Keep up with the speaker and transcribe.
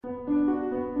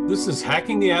This is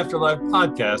Hacking the Afterlife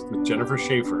podcast with Jennifer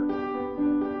Schaefer.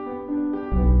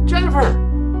 Jennifer!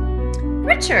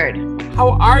 Richard!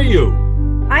 How are you?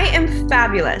 I am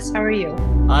fabulous. How are you?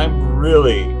 I'm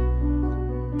really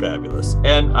fabulous.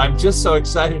 And I'm just so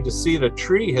excited to see that a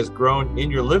tree has grown in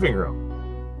your living room.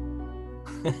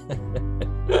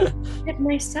 It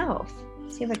myself.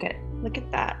 See, look at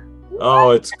that.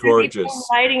 Oh, it's gorgeous.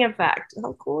 Lighting effect.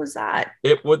 How cool is that?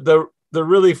 It would the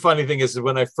really funny thing is that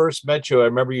when I first met you, I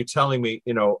remember you telling me,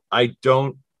 I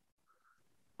don't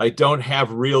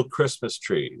have real Christmas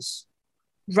trees.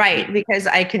 Right, because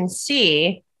I can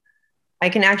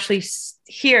actually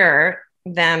hear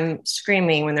them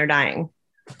screaming when they're dying.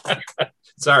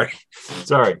 Sorry.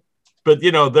 But,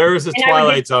 there's a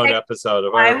Twilight Zone episode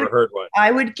if I ever heard one.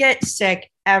 I would get sick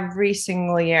every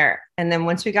single year. And then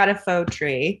once we got a faux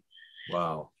tree,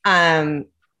 wow.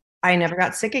 I never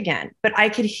got sick again. But I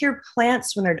could hear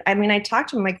plants when I talk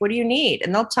to them like, what do you need?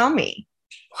 And they'll tell me.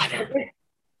 Water.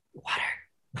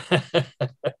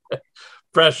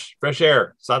 fresh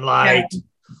air, sunlight. Yeah.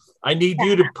 I need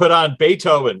you to put on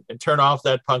Beethoven and turn off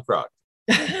that punk rock.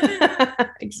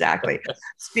 Exactly.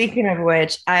 Speaking of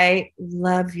which, I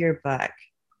love your book.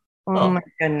 Oh my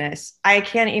goodness. I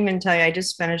can't even tell you. I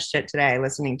just finished it today,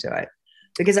 listening to it,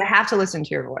 because I have to listen to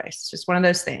your voice. It's just one of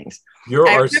those things. You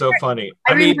are so funny.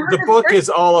 I mean, the book is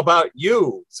all about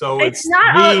you. So it's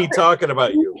not me talking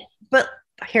about you. But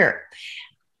here,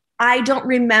 I don't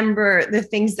remember the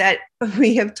things that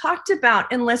we have talked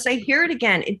about unless I hear it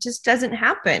again. It just doesn't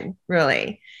happen,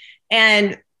 really.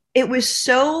 And it was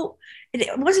so...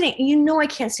 It wasn't, I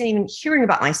can't stand even hearing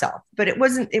about myself, but it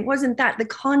wasn't that. The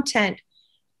content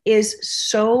is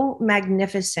so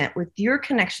magnificent with your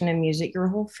connection to music, your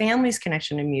whole family's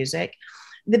connection to music,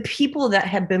 the people that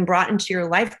have been brought into your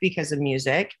life because of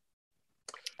music.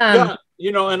 And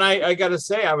I got to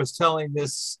say, I was telling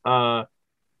this to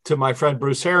my friend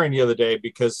Bruce Herring the other day,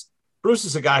 because Bruce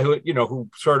is a guy who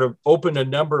sort of opened a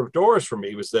number of doors for me.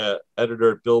 He was the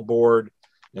editor at Billboard.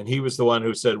 And he was the one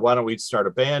who said, why don't we start a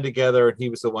band together? And he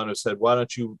was the one who said, why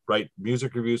don't you write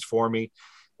music reviews for me?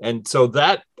 And so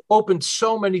that opened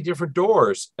so many different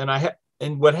doors. And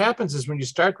what happens is when you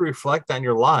start to reflect on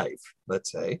your life,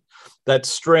 let's say,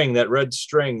 that red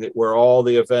string where all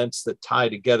the events that tie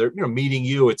together, meeting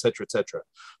you, et cetera,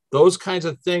 those kinds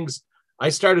of things, I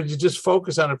started to just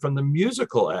focus on it from the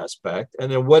musical aspect. And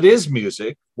then what is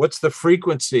music? What's the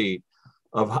frequency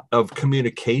of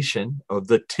communication, of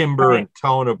the timbre and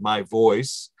tone of my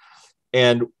voice,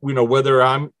 and whether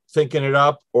I'm thinking it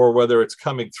up or whether it's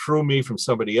coming through me from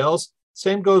somebody else.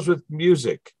 Same goes with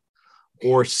music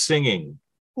or singing.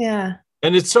 Yeah.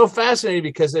 And it's so fascinating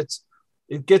because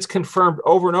it gets confirmed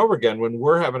over and over again when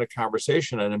we're having a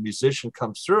conversation and a musician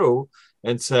comes through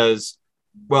and says,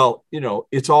 well,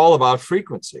 it's all about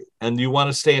frequency, and you want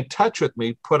to stay in touch with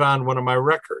me, put on one of my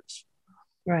records.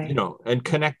 Right. And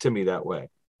connect to me that way.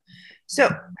 So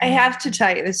I have to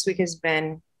tell you, this week has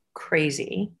been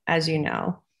crazy, as you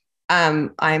know.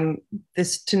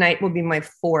 Tonight will be my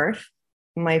fourth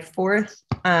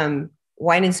wine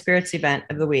and spirits event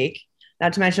of the week.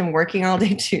 Not to mention I'm working all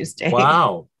day Tuesday.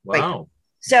 Wow. But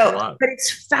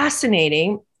it's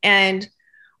fascinating. And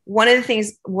one of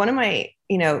my,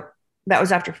 that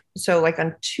was after, so like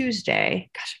on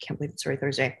Tuesday, gosh, I can't believe it's already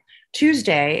Thursday.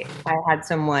 Tuesday, I had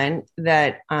someone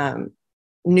that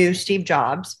knew Steve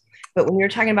Jobs, but when we were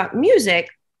talking about music,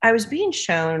 I was being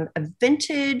shown a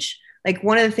vintage, like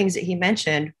one of the things that he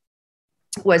mentioned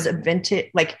was a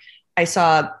vintage, like I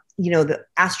saw, the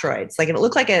asteroids, like it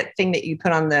looked like a thing that you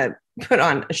put on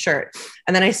a shirt.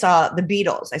 And then I saw the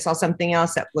Beatles. I saw something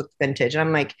else that looked vintage. And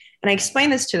I'm like, and I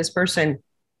explained this to this person,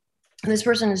 and this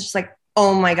person is just like,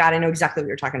 oh my God, I know exactly what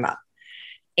you're talking about.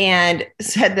 And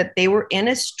said that they were in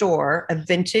a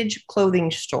vintage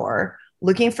clothing store,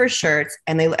 looking for shirts.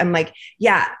 And I'm like,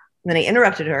 yeah. And then I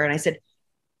interrupted her and I said,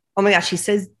 oh my gosh, she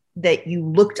says that you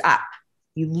looked up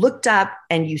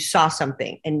and you saw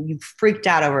something and you freaked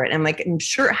out over it. And I'm like, I'm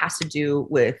sure it has to do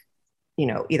with,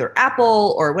 either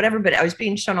Apple or whatever, but I was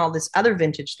being shown all this other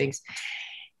vintage things.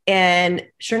 And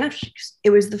sure enough,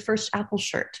 it was the first Apple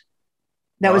shirt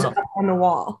that was up on the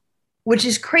wall, which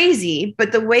is crazy.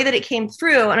 But the way that it came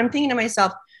through, and I'm thinking to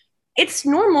myself, it's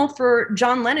normal for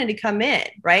John Lennon to come in,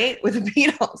 right? With the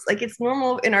Beatles. Like it's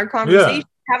normal in our conversation to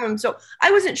have him. So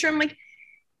I wasn't sure. I'm like,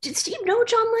 did Steve know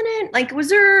John Lennon? Like, was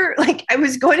there, like, I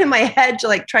was going in my head to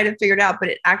like try to figure it out, but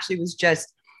it actually was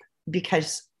just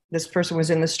because this person was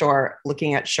in the store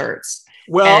looking at shirts.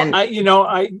 Well,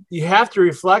 you have to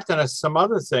reflect on some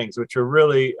other things, which are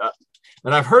really,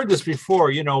 and I've heard this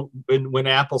before, when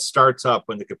Apple starts up,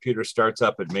 when the computer starts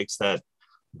up, it makes that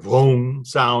boom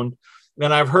sound.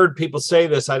 and I've heard people say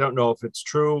this, I don't know if it's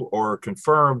true or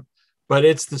confirmed, but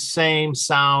it's the same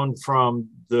sound from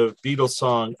the Beatles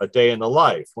song, A Day in the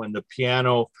Life, when the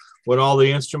piano, when all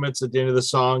the instruments at the end of the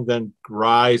song then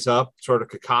rise up, sort of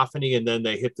cacophony, and then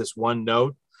they hit this one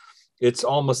note. It's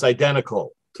almost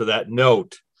identical to that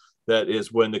note that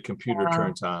is when the computer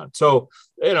turns on. So,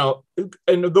 you know,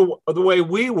 and the way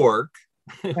we work,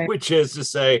 right. Which is to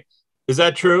say, is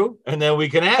that true? And then we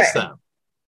can ask them.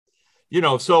 You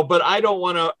know, so, but I don't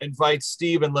want to invite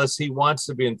Steve unless he wants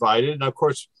to be invited. And of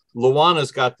course,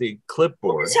 Luana's got the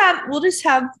clipboard. We'll just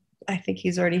have, I think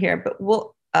he's already here, but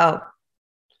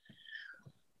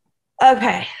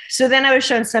okay. So then I was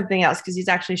showing something else because he's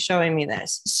actually showing me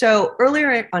this. So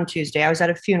earlier on Tuesday, I was at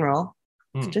a funeral,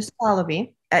 just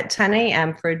Wallaby, at 10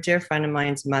 a.m. for a dear friend of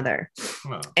mine's mother,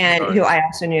 who I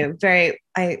also knew.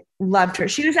 I loved her.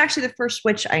 She was actually the first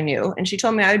witch I knew. And she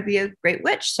told me I would be a great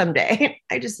witch someday.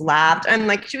 I just laughed. I'm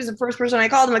like, she was the first person I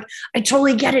called. I'm like, I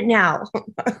totally get it now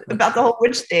about the whole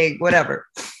witch thing, whatever.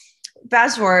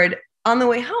 Fast forward, on the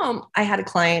way home, I had a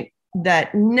client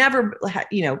that never had,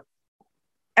 you know,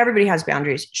 everybody has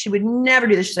boundaries. She would never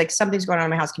do this. She's like, something's going on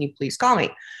in my house. Can you please call me?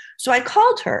 So I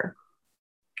called her.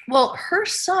 Well, her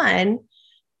son,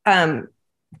 who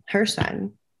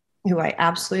I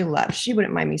absolutely love, she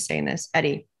wouldn't mind me saying this,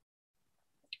 Eddie.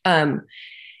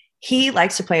 He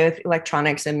likes to play with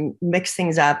electronics and mix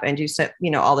things up and do so,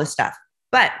 you know, all this stuff.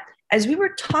 But as we were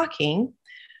talking,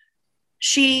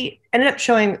 she ended up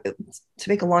showing, to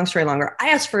make a long story longer, I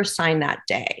asked for a sign that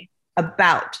day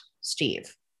about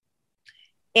Steve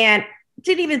and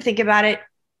didn't even think about it.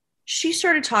 She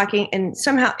started talking and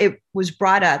somehow it was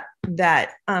brought up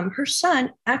that her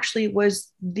son actually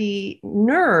was the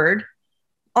nerd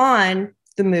on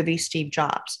the movie Steve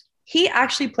Jobs. He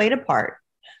actually played a part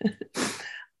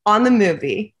on the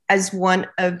movie as one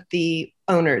of the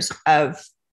owners of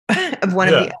one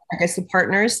of the, I guess, the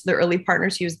partners, the early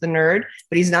partners. He was the nerd,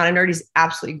 but he's not a nerd. He's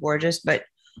absolutely gorgeous, but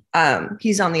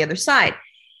he's on the other side.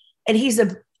 And he's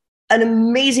an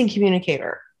amazing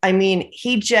communicator. I mean,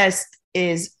 he just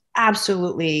is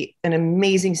absolutely an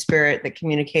amazing spirit that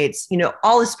communicates. You know,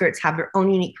 all the spirits have their own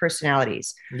unique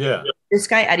personalities. Yeah. This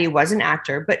guy, Eddie, was an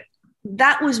actor, but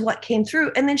that was what came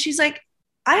through. And then she's like,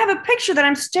 I have a picture that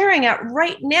I'm staring at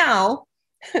right now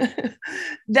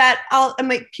that I'm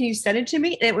like, can you send it to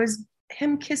me? And it was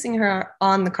him kissing her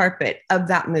on the carpet of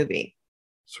that movie.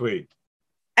 Sweet.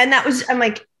 And that was, I'm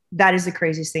like, that is the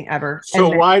craziest thing ever.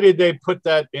 So why did they put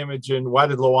that image in? Why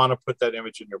did Luana put that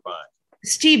image in your mind?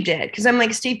 Steve did. Because I'm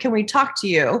like, Steve, can we talk to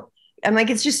you? I'm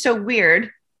like, it's just so weird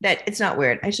that it's not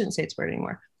weird. I shouldn't say it's weird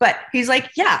anymore. But he's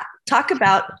like, yeah, talk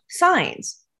about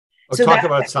signs. Oh, so talk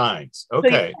about signs. Okay.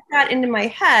 So he put that into my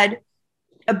head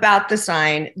about the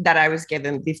sign that I was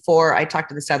given before I talked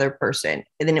to this other person.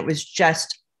 And then it was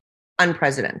just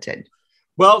unprecedented.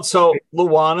 Well, so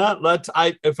Luana,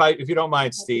 if you don't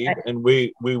mind, Steve, and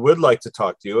we would like to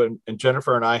talk to you, and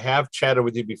Jennifer and I have chatted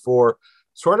with you before,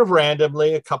 sort of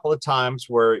randomly a couple of times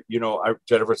where, you know,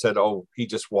 Jennifer said, oh, he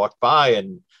just walked by,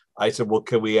 and I said, well,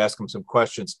 can we ask him some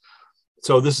questions?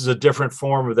 So this is a different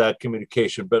form of that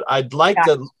communication, but I'd like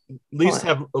to at least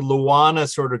have Luana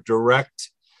sort of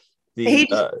direct the,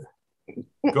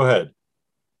 go ahead.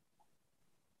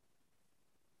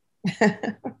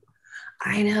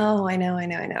 I know.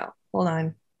 Hold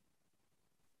on.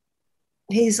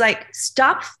 He's like,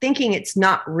 stop thinking it's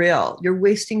not real. You're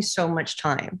wasting so much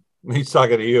time. He's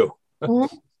talking to you.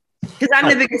 Because I'm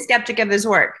the biggest skeptic of his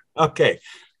work. Okay.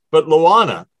 But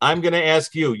Luana, I'm going to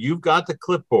ask you, you've got the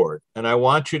clipboard, and I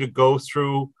want you to go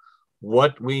through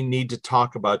what we need to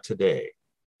talk about today.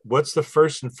 What's the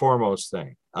first and foremost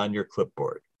thing on your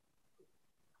clipboard?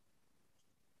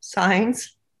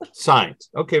 Signs. Signs.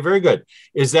 Okay, very good.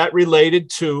 Is that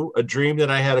related to a dream that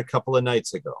I had a couple of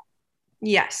nights ago?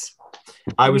 Yes.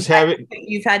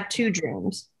 You've had two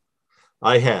dreams.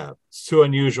 I have. It's two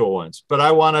unusual ones, but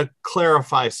I want to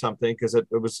clarify something because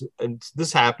and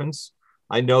this happens.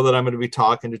 I know that I'm going to be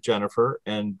talking to Jennifer,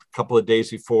 and a couple of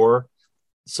days before,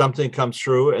 something comes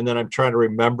through, and then I'm trying to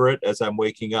remember it as I'm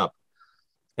waking up.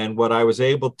 And what I was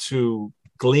able to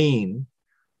glean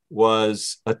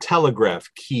was a telegraph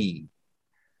key,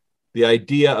 the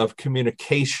idea of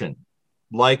communication,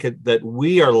 that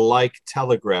we are like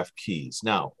telegraph keys.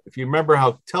 Now, if you remember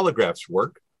how telegraphs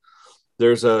work,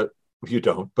 you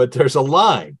don't, but there's a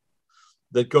line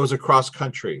that goes across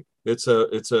country. It's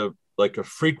like a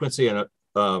frequency and a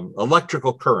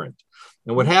electrical current.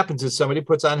 And what happens is somebody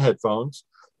puts on headphones,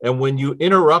 and when you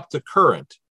interrupt the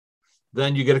current,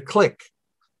 then you get a click.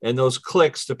 And those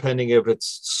clicks, depending if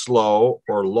it's slow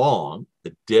or long,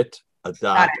 the dit a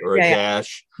dot or a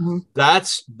dash. Mm-hmm.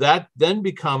 That then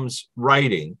becomes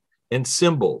writing and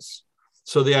symbols.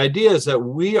 So the idea is that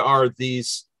we are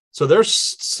these, so they're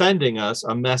sending us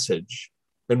a message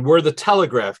and we're the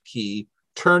telegraph key,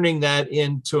 turning that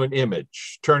into an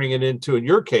image, turning it into, in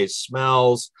your case,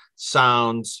 smells,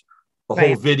 sounds, a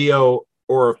whole video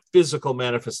or a physical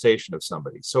manifestation of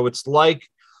somebody. So it's like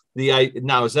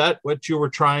now, is that what you were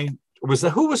trying? Was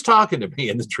that who was talking to me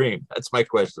in the dream? That's my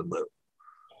question, Lou.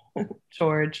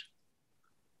 George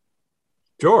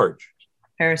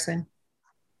Harrison.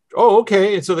 Oh,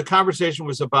 okay. And so the conversation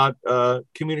was about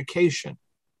communication.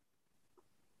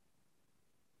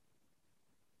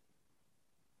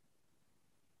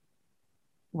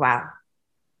 Wow.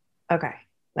 Okay.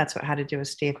 That's what had to do with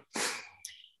Steve.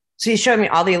 So he showed me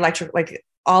all the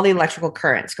electrical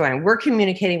currents going. We're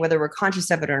communicating whether we're conscious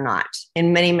of it or not.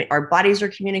 And our bodies are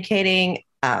communicating,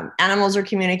 animals are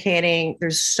communicating.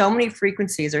 There's so many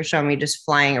frequencies they're showing me just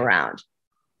flying around.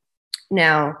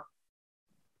 Now,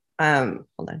 hold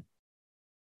on.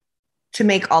 To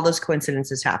make all those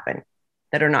coincidences happen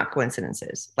that are not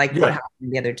coincidences, like what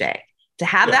happened the other day. To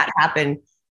have that happen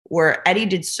where Eddie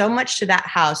did so much to that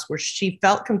house where she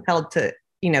felt compelled to,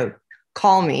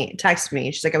 call me, text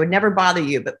me. She's like, I would never bother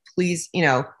you, but please,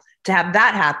 to have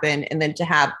that happen and then to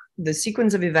have the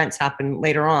sequence of events happen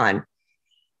later on,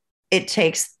 it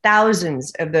takes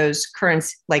thousands of those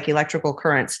currents, like electrical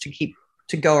currents,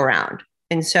 to go around.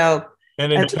 And so,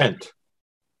 and intent.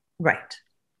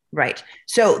 Right.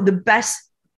 So the best,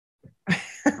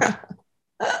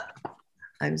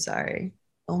 I'm sorry.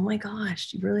 Oh my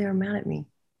gosh, you really are mad at me.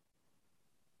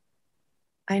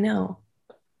 I know.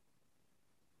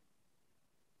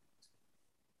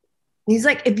 He's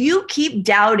like, if you keep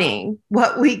doubting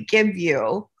what we give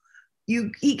you,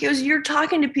 he goes, you're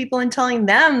talking to people and telling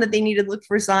them that they need to look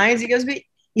for signs. He goes, but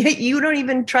you don't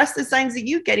even trust the signs that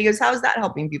you get. He goes, how is that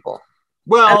helping people?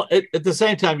 Well, at the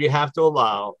same time, you have to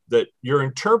allow that you're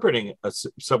interpreting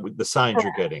the signs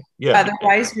you're getting. Yeah.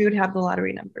 Otherwise, we would have the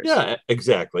lottery numbers. Yeah,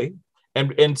 exactly.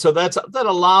 And so that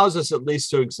allows us at least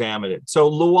to examine it. So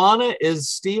Luana, is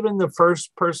Stephen the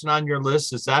first person on your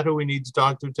list? Is that who we need to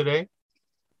talk to today?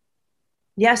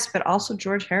 Yes, but also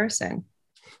George Harrison.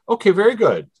 Okay, very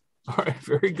good. All right,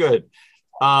 very good.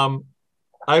 I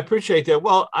appreciate that.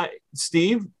 Well,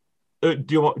 Steve,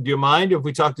 do you mind if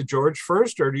we talk to George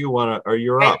first, or do you want to? Or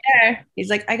you're up? There. He's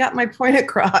like, I got my point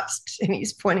across, and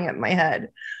he's pointing at my head.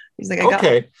 He's like,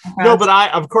 okay, no, but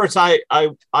of course, I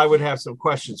would have some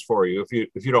questions for you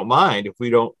if you don't mind. If we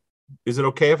don't, is it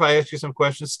okay if I ask you some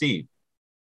questions, Steve?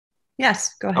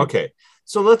 Yes, go ahead. Okay,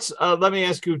 so let me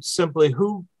ask you simply,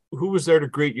 who was there to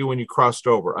greet you when you crossed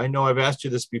over? I know I've asked you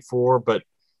this before, but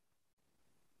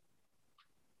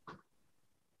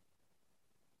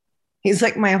he's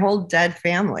like my whole dead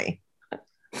family.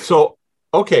 So,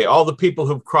 okay, all the people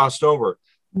who've crossed over.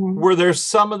 Mm-hmm. Were there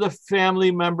some of the family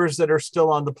members that are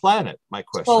still on the planet? My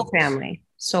question. Soul family.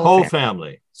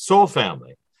 Soul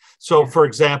family. So, for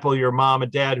example, your mom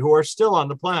and dad who are still on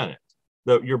the planet,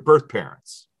 your birth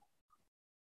parents,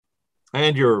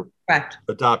 and your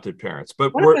adopted parents.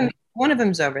 But one of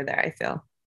them's over there, I feel.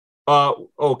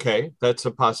 Okay, that's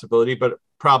a possibility, but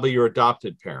probably your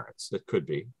adopted parents. It could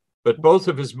be. But both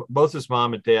his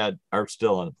mom and dad are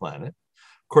still on the planet.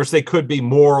 Of course, they could be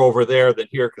more over there than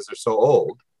here because they're so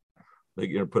old.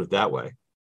 Put it that way.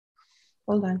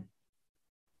 Hold on.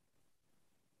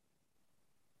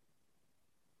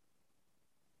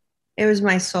 It was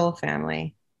my soul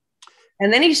family.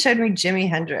 And then he showed me Jimi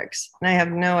Hendrix. And I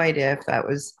have no idea if that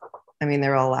was,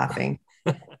 they're all laughing.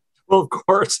 Well, of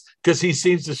course, because he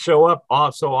seems to show up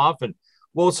so often.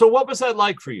 Well, so what was that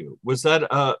like for you? Was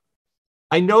that,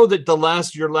 I know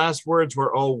that your last words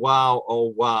were, oh, wow,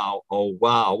 oh, wow, oh,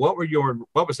 wow. What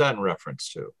was that in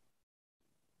reference to?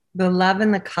 The love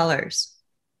and the colors.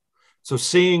 So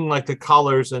seeing like the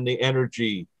colors and the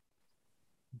energy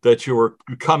that you were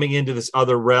coming into this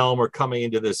other realm or coming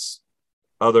into this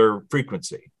other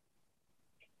frequency.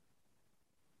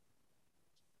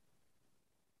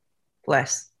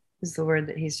 Bless is the word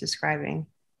that he's describing,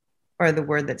 or the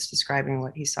word that's describing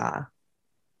what he saw.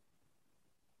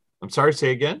 I'm sorry, say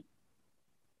again.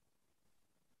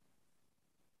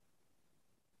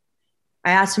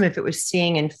 I asked him if it was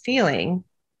seeing and feeling,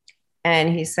 and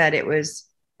he said it was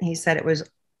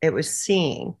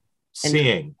seeing.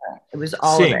 Seeing. It was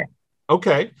all of it.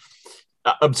 Okay.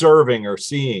 Observing or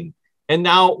seeing. And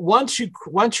now once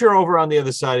you're over on the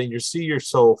other side and you see your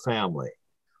soul family,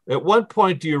 at what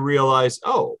point do you realize,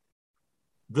 oh,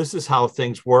 this is how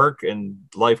things work and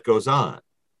life goes on?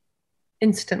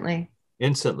 Instantly.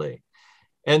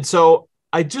 And so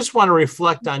I just want to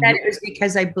reflect on it was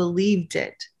because I believed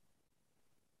it.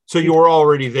 So you were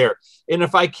already there. And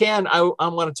if I can, I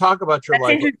want to talk about your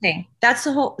life. That's interesting. That's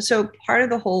the whole, so part of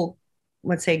the whole,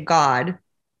 let's say God,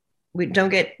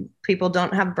 people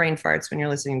don't have brain farts when you're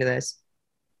listening to this,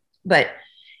 but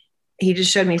he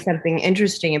just showed me something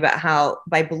interesting about how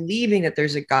by believing that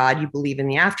there's a God, you believe in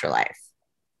the afterlife.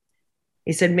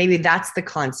 He said, maybe that's the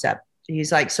concept.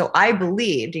 He's like, so I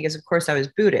believed, he goes, of course I was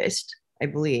Buddhist, I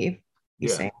believe.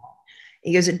 He's saying,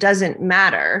 he goes, it doesn't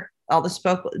matter all the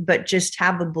spoke, but just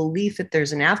have the belief that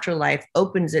there's an afterlife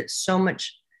opens it so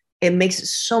much. It makes it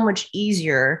so much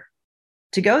easier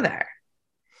to go there.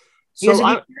 So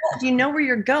if you know where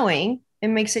you're going, it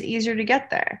makes it easier to get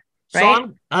there. Right?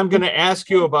 So I'm going to ask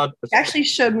you about. He actually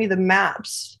showed me the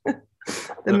maps.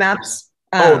 The maps.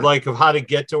 Like of how to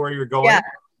get to where you're going? Yeah,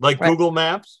 like right. Google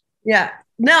Maps? Yeah.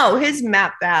 No, his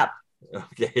map app.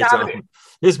 Okay,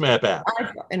 his map app.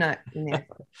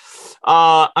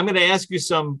 I'm going to ask you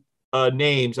some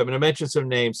names. I'm going to mention some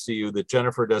names to you that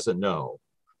Jennifer doesn't know,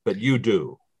 but you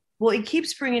do. Well, he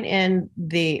keeps bringing in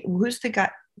who's the guy?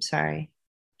 Sorry,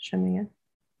 show me again.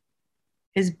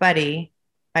 His buddy,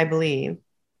 I believe.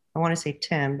 I want to say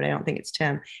Tim, but I don't think it's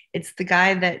Tim. It's the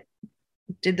guy that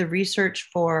did the research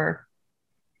for,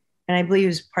 and I believe he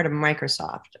was part of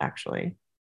Microsoft actually,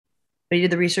 but he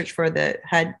did the research for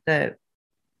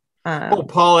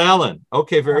Paul Allen.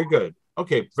 Okay, very good.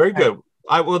 Okay, very good.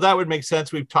 Well, that would make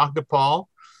sense. We've talked to Paul.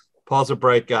 Paul's a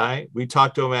bright guy. We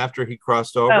talked to him after he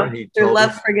crossed over. And he told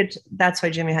us, that's why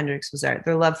Jimi Hendrix was there.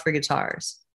 Their love for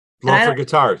guitars. Love for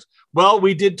guitars. Well,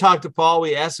 we did talk to Paul.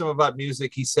 We asked him about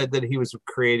music. He said that he was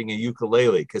creating a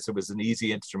ukulele because it was an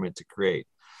easy instrument to create.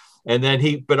 And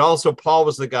then but also Paul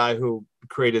was the guy who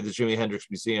created the Jimi Hendrix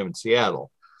Museum in Seattle.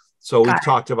 So we've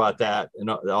talked about that and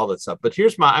all that stuff. But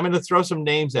I'm going to throw some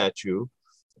names at you,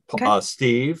 okay.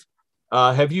 Steve.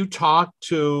 Have you talked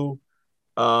to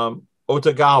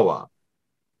Otagawa?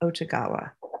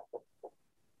 Otagawa.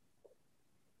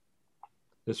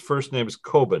 His first name is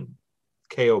Kobun.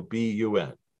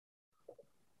 Kobun.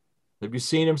 Have you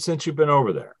seen him since you've been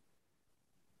over there?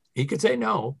 He could say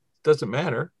no. Doesn't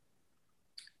matter.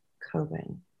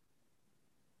 Kobun.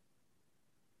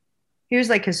 He was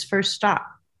like his first stop.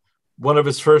 One of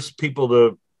his first people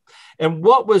to. And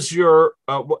what was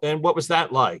what was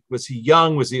that like? Was he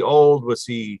young? Was he old? Was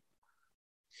he?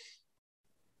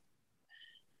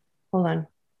 Hold on.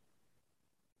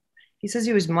 He says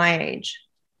he was my age.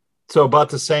 So about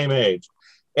the same age.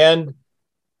 And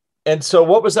so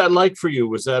what was that like for you?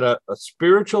 Was that a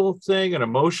spiritual thing, an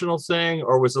emotional thing,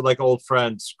 or was it like old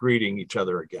friends greeting each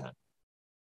other again?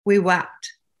 We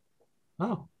wept.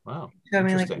 Oh, wow. I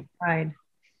mean, like we cried.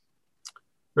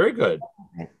 Very good.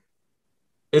 Okay.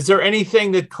 Is there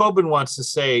anything that Kobun wants to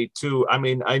say to,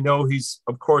 I know he's,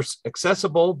 of course,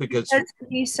 accessible because...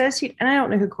 He says and I don't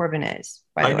know who Corbin is,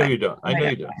 by the way. I know you don't. I know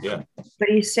you don't, yeah. But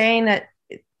he's saying that,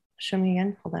 show me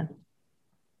again, hold on.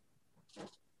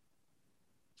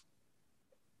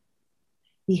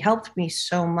 He helped me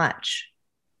so much.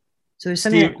 So there's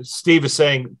something Steve is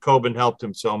saying Kobun helped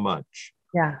him so much.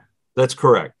 Yeah. That's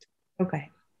correct. Okay.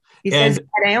 He says,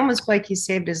 I almost feel like he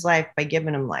saved his life by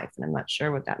giving him life, and I'm not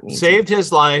sure what that means. Saved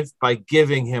his life by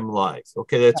giving him life.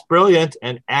 Okay, that's brilliant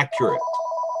and accurate.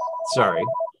 Sorry.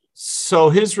 So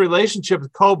his relationship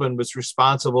with Kobun was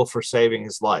responsible for saving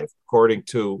his life, according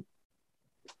to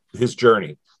his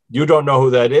journey. You don't know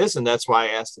who that is, and that's why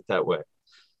I asked it that way.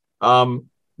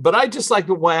 But I'd just like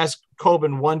to ask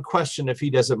Kobun one question, if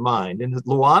he doesn't mind. And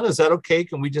Luana, is that okay?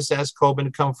 Can we just ask Kobun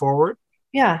to come forward?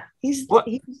 Yeah, he's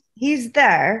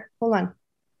there. Hold on.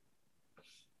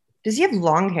 Does he have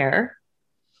long hair?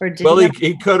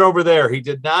 He could over there. He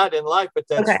did not in life, but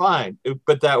that's fine.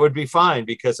 But that would be fine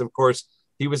because, of course,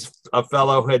 he was a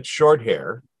fellow who had short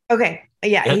hair. Okay.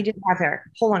 Yeah, he didn't have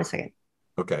hair. Hold on a second.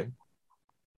 Okay.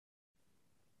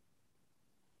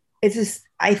 It's just,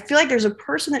 I feel like there's a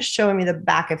person that's showing me the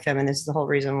back of him, and this is the whole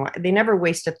reason why. They never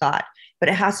waste a thought, but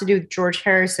it has to do with George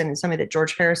Harrison and somebody that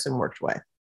George Harrison worked with.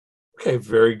 Okay,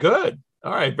 very good.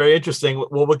 All right, very interesting.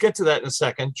 Well, we'll get to that in a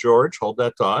second. George, hold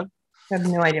that thought. I have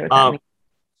no idea what that means.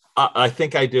 I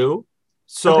think I do.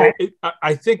 So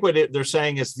I think what they're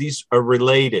saying is these are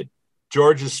related.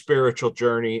 George's spiritual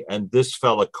journey and this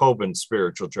fella Kobun's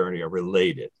spiritual journey are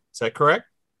related. Is that correct?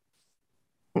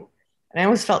 I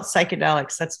almost felt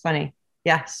psychedelics. That's funny.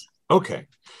 Yes. Okay.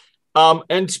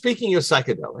 And speaking of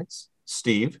psychedelics,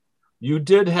 Steve, you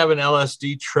did have an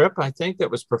LSD trip, I think,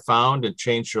 that was profound and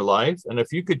changed your life. And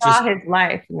if you could just... his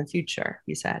life in the future,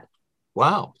 he said.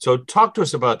 Wow. So talk to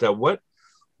us about that.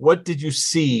 What did you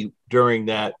see during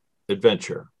that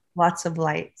adventure? Lots of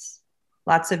lights.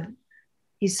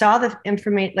 He saw the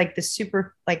information, like the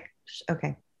super, like,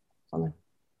 okay. Hold on.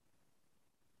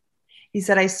 He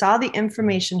said, I saw the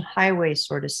information highway,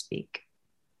 so to speak.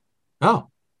 Oh.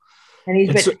 And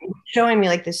he's been showing me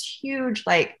like this huge,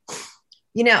 like,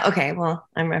 okay, well,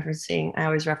 I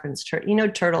always reference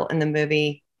Turtle in the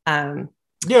movie.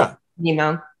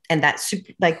 Nemo, and that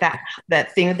super, like that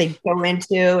thing that they go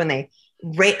into and they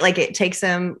rate, like it takes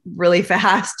them really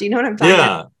fast. Do you know what I'm talking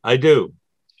about? Yeah, I do.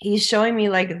 He's showing me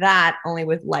like that, only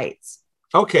with lights.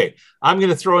 Okay. I'm going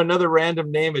to throw another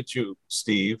random name at you,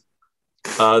 Steve,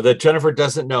 that Jennifer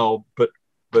doesn't know, but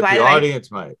the audience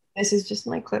might. This is just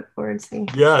my clipboard. See?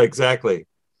 Yeah, exactly.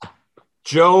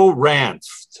 Joe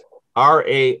Ranft,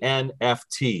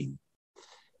 Ranft.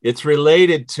 It's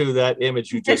related to that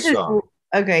image you just saw.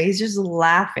 Okay, he's just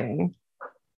laughing.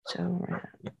 Joe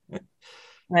Ranft.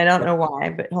 I don't know why,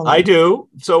 but hold on. I do.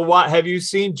 So what have you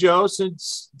seen Joe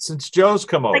since Joe's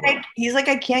come over? He's like,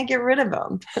 I can't get rid of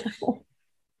him.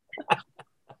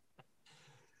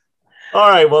 All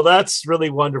right. Well, that's really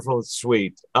wonderful and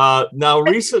sweet. Now,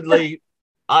 recently,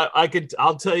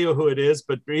 I'll tell you who it is,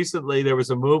 but recently there was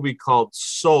a movie called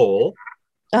Soul.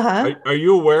 Uh-huh. Are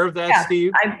you aware of that, yeah,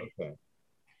 Steve? Okay.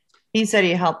 He said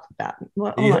he helped that.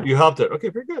 Well, you helped it. Okay,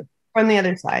 very good. From the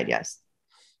other side, yes.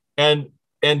 And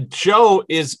Joe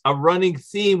is a running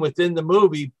theme within the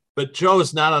movie, but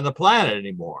Joe's not on the planet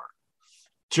anymore.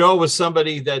 Joe was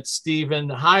somebody that Steven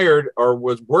hired or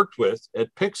worked with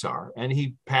at Pixar, and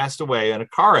he passed away in a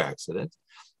car accident.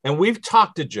 And we've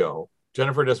talked to Joe.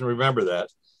 Jennifer doesn't remember that,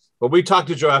 but we talked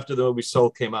to Joe after the movie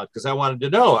Soul came out because I wanted to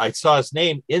know. I saw his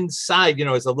name inside,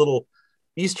 as a little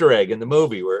Easter egg in the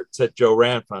movie where it said Joe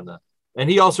Ranft on and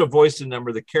he also voiced a number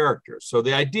of the characters. So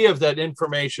the idea of that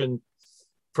information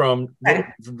from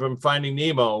Finding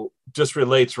Nemo just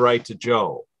relates right to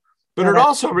Joe, but it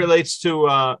also relates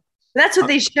to. That's what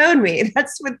they showed me.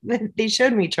 That's what they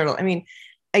showed me, Turtle. I mean,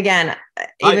 again,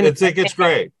 I think it's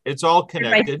great. It's all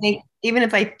connected. Even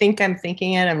if I think I'm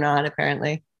thinking it, I'm not.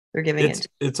 Apparently, they're giving it.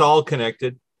 It's all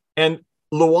connected. And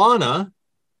Luana,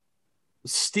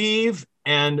 Steve,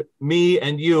 and me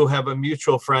and you have a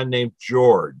mutual friend named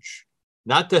George,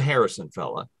 not the Harrison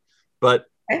fella, but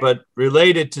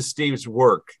related to Steve's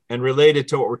work and related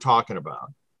to what we're talking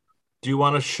about. Do you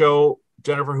want to show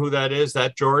Jennifer who that is?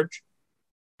 That George?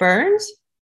 Burns?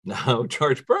 No,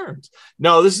 George Burns.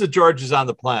 No, this is George is on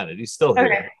the planet. He's still here.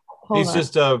 Okay. He's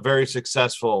just a very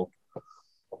successful.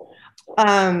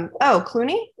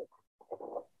 Clooney?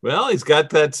 Well, he's got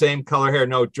that same color hair.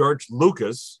 No, George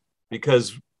Lucas,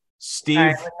 because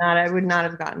Steve. I would not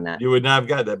have gotten that. You would not have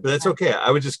gotten that, but that's okay.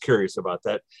 I was just curious about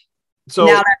that. So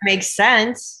now that makes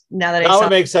sense. Now it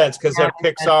makes sense because they're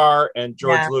Pixar and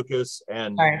George Lucas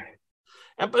and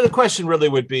but the question really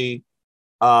would be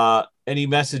any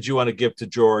message you want to give to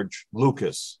George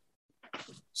Lucas,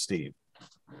 Steve?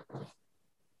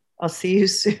 I'll see you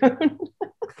soon.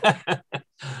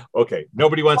 Okay.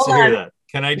 Nobody wants to hear that.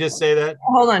 Can I just say that?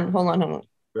 Hold on.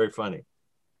 Very funny.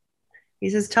 He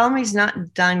says, tell him he's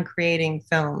not done creating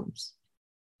films.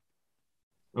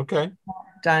 Okay. Not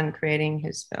done creating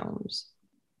his films.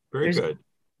 Very good.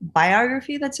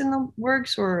 Biography that's in the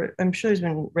works, or I'm sure there's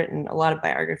been written a lot of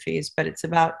biographies, but it's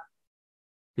about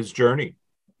his journey.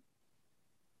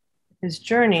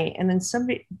 And then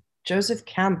Joseph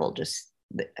Campbell,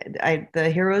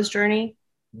 the hero's journey.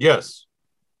 Yes.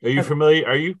 Are you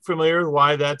familiar with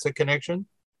why that's a connection?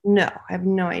 No, I have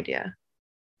no idea.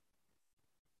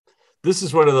 This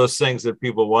is one of those things that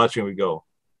people watching we go,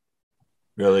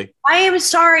 really? I am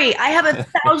sorry. I have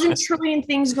 1,000 trillion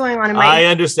things going on in my. I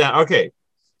understand. Okay.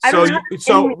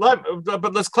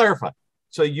 But let's clarify.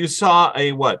 So you saw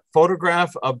a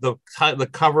photograph of the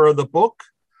cover of the book,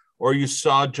 or you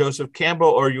saw Joseph Campbell,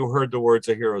 or you heard the words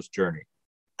 "A Hero's Journey"?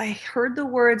 I heard the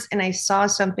words and I saw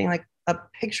something like a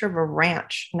picture of a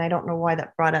ranch, and I don't know why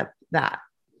that brought up that.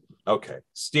 Okay.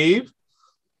 Steve,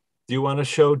 do you want to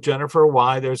show Jennifer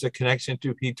why there's a connection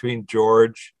between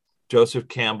Joseph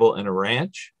Campbell and a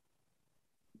ranch?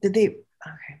 Did they?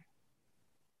 Okay.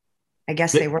 I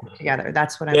guess they work together.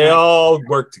 That's what They all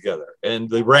work together. And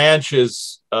the ranch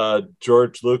is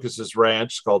George Lucas's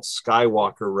ranch called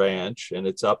Skywalker Ranch. And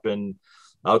it's up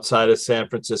outside of San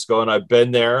Francisco. And I've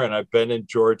been there, and I've been in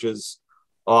George's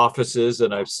offices,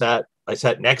 and I sat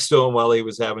next to him while he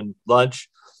was having lunch.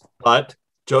 But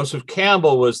Joseph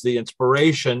Campbell was the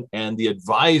inspiration and the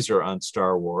advisor on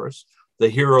Star Wars. The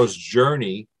Hero's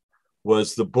Journey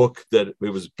was the book that it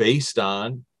was based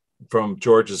on from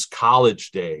George's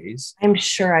college days. I'm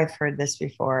sure I've heard this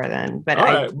before then,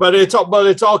 but but it's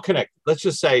all connected. Let's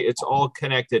just say it's all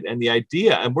connected. And the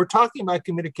idea, and we're talking about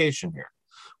communication here,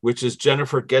 which is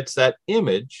Jennifer gets that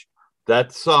image,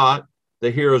 that thought, the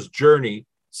hero's journey.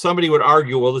 Somebody would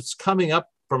argue, well, it's coming up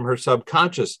from her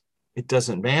subconscious. It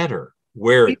doesn't matter.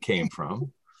 where it came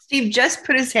from. Steve just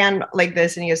put his hand like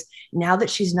this and he goes, now that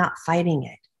she's not fighting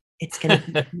it, it's going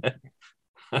to be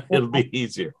it'll be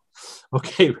easier.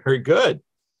 Okay, very good.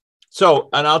 So,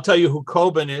 and I'll tell you who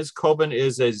Kobun is. Kobun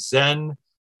is a Zen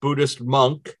Buddhist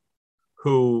monk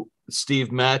who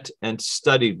Steve met and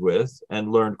studied with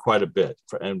and learned quite a bit.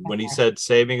 And when he said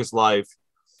saving his life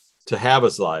to have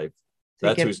his life,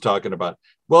 that's who he's talking about.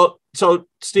 Well, so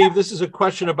Steve, this is a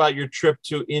question about your trip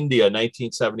to India,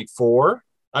 1974.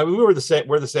 I mean, we're the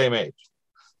same age.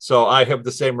 So I have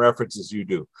the same references you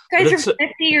do. You guys are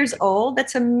 50 years old.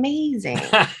 That's amazing.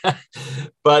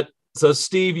 But so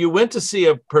Steve, you went to see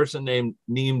a person named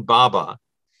Neem Baba,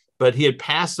 but he had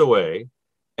passed away.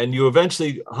 And you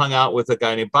eventually hung out with a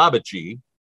guy named Babaji,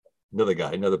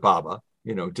 another Baba,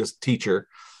 just teacher,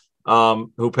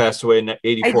 who passed away in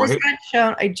 84.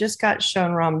 I just got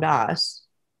shown Ram Dass.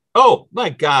 Oh my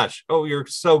gosh. Oh, you're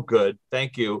so good.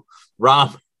 Thank you.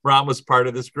 Ram was part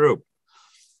of this group.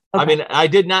 Okay. I mean, I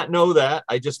did not know that.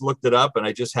 I just looked it up and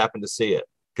I just happened to see it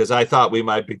because I thought we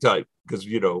might be talking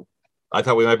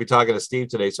to Steve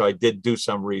today. So I did do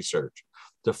some research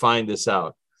to find this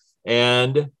out.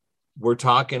 And we're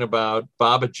talking about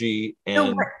Babaji.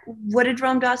 And so what did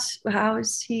Ram Dass? How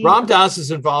is he? Ram Dass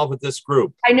is involved with this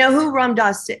group. I know who Ram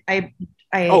Dass is.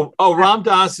 Ram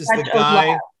Dass is the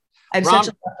guy. I've such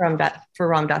a love for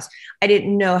Ram Dass. I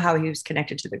didn't know how he was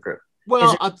connected to the group.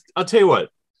 Well, I'll tell you what.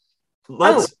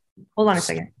 Hold on a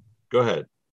second. Go ahead.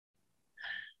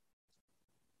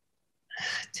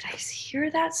 Did I hear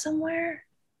that somewhere?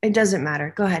 It doesn't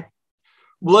matter. Go ahead.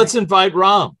 Well, let's invite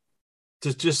Ram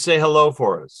to just say hello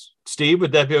for us. Steve,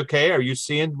 would that be okay? Are you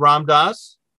seeing Ram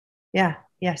Dass? Yeah.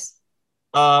 Yes.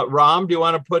 Ram, do you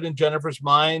want to put in Jennifer's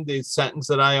mind the sentence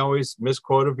that I always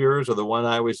misquote of yours, or the one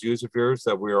I always use of yours,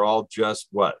 that we're all just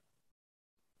what?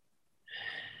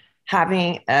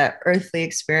 Having an earthly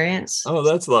experience. Oh,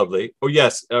 that's lovely. Oh,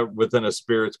 yes. Within a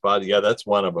spirit's body. Yeah, that's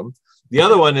one of them. The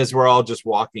other one is we're all just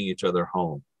walking each other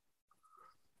home.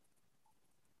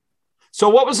 So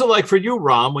what was it like for you,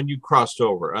 Ram, when you crossed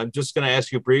over? I'm just going to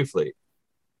ask you briefly.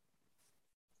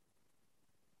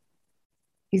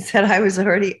 He said I was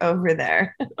already over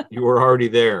there. You were already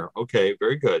there. Okay,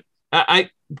 very good. I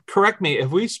correct me.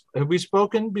 Have we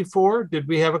spoken before? Did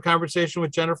we have a conversation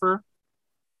with Jennifer?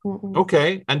 Mm-mm.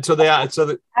 Okay, and so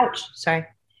ouch. Sorry.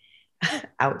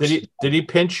 Ouch. Did he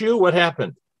pinch you? What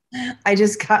happened? I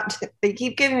just got. They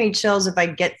keep giving me chills if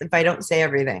I don't say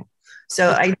everything.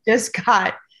 So I just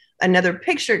got another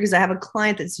picture because I have a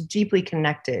client that's deeply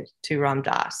connected to Ram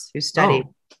Dass, who studied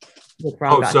with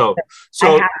Ram Dass.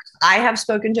 So I have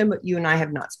spoken to him, but you and I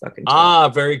have not spoken to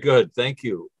him. Very good. Thank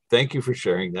you for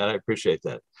sharing that. I appreciate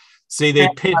that. See, they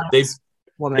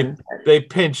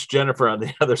pinched Jennifer on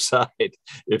the other side.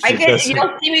 You don't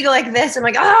see me go like this. I'm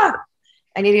like, I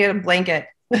need to get a blanket.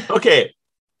 Okay.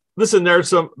 Listen, there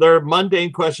are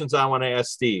mundane questions I want to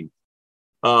ask Steve.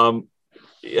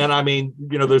 And I mean,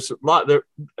 there's a lot there.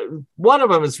 One of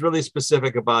them is really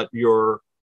specific about your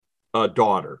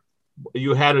daughter.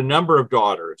 You had a number of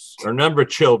daughters or a number of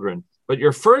children, but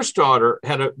your first daughter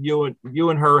you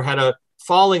and her had a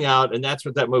falling out, and that's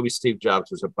what that movie Steve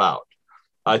Jobs was about.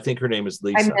 I think her name is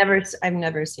Lisa. I've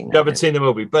never seen that. You haven't seen the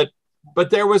movie, but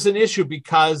there was an issue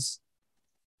because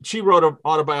she wrote an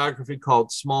autobiography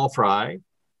called Small Fry,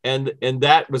 and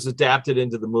that was adapted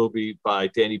into the movie by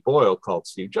Danny Boyle called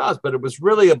Steve Jobs. But it was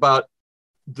really about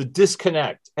the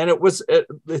disconnect, and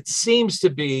it seems to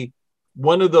be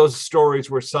one of those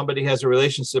stories where somebody has a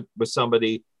relationship with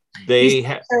somebody. He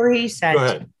said. Go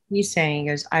ahead. He's saying, he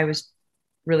goes, I was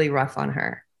really rough on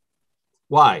her.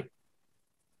 Why?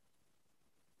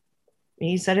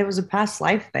 He said it was a past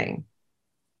life thing.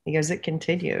 He goes, it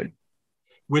continued.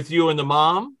 With you and the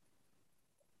mom?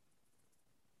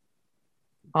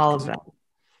 All of them.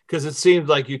 Because it seems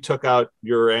like you took out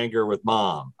your anger with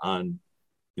mom on,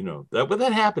 but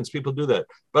that happens. People do that.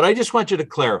 But I just want you to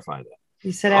clarify that.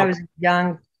 He said I was a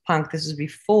young punk. This was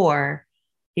before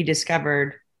he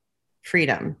discovered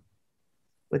freedom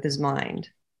with his mind.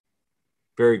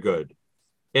 Very good.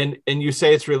 And you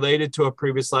say it's related to a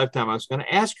previous lifetime. I was going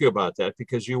to ask you about that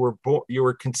because you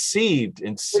were conceived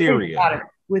in Syria.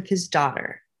 With his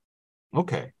daughter.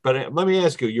 Okay. But let me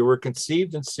ask you, you were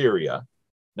conceived in Syria,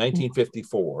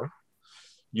 1954.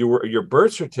 Your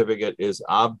birth certificate is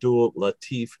Abdul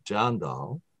Latif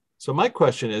Jandal. So my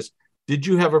question is, did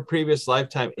you have a previous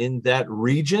lifetime in that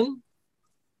region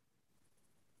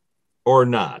or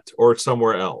not, or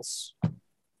somewhere else?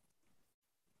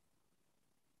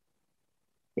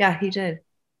 Yeah, he did.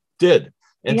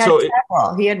 And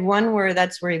he had one where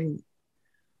okay,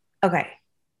 if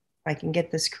I can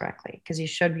get this correctly, because he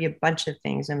showed me a bunch of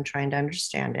things. I'm trying to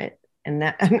understand it. And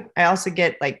that I also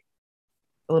get like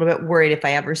a little bit worried if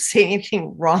I ever say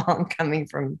anything wrong coming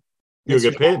from you'll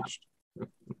get pinched.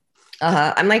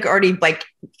 I'm like already like,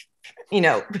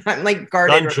 I'm like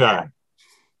guarded. Gunshot.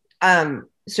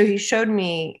 So he showed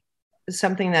me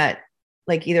something that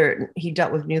like either he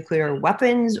dealt with nuclear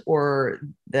weapons or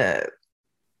the,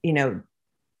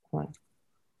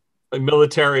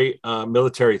 military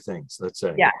things, let's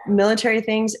say. Yeah, military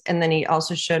things. And then he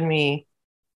also showed me,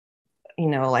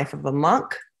 life of a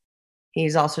monk.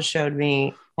 He's also showed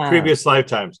me previous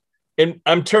lifetimes. In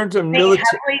terms of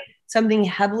military, something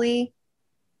heavily.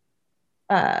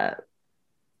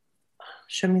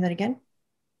 Show me that again.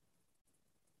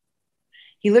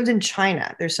 He lived in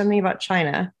China. There's something about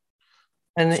China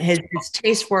and his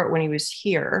taste for it when he was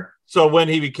here. So when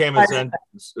he became a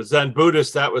Zen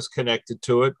Buddhist, that was connected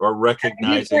to it or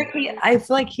recognizing. I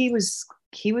feel like he was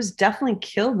definitely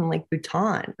killed in like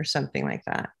Bhutan or something like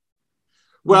that.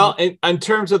 Well, in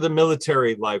terms of the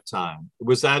military lifetime,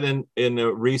 was that in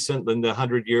the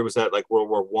 100 year, was that like World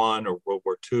War I or World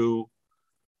War II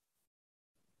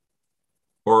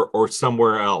or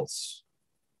somewhere else?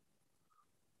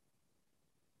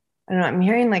 I don't know. I'm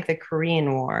hearing like the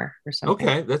Korean War or something.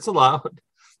 Okay, that's allowed.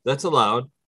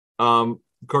 Of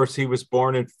course, he was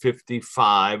born in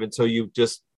 1955, and so you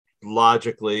just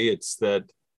logically, it's that,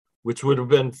 which would have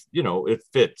been, it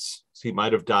fits. He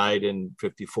might have died in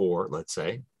 1954, let's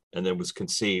say, and then was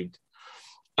conceived.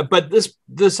 But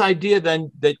this idea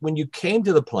then that when you came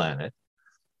to the planet,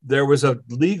 there was a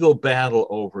legal battle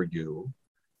over you,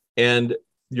 and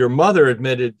your mother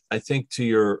admitted, I think, to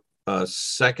your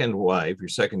second wife, your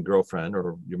second girlfriend,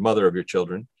 or your mother of your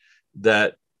children,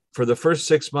 that for the first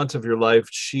 6 months of your life,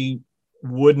 she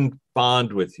wouldn't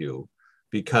bond with you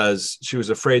because she was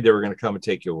afraid they were going to come and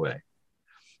take you away.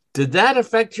 Did that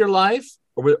affect your life,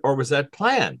 or was that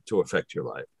planned to affect your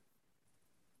life?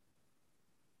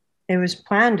 It was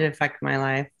planned to affect my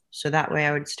life, so that way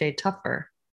I would stay tougher.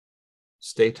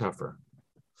 Stay tougher.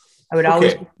 I would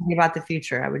always be thinking about the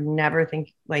future. I would never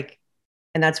think like,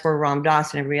 and that's where Ram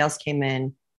Dass and everybody else came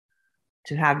in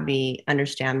to have me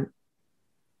understand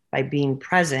by being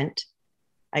present,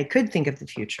 I could think of the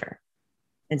future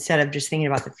instead of just thinking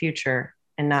about the future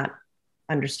and not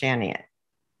understanding it.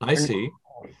 I see.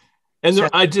 And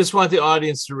I just want the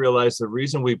audience to realize the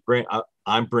reason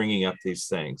I'm bringing up these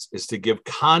things is to give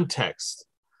context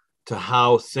to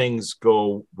how things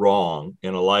go wrong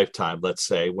in a lifetime, let's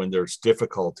say, when there's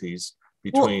difficulties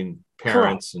between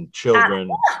parents and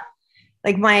children.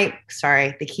 Like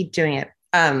they keep doing it.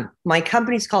 My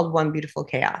company's called One Beautiful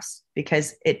Chaos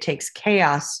because it takes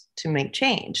chaos to make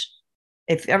change.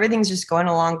 If everything's just going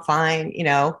along fine,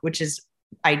 which is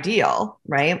ideal,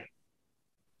 right?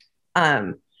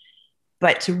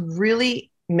 But to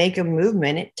really make a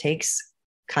movement, it takes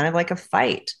kind of like a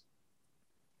fight.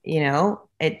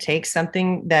 It takes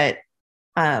something that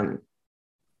I'm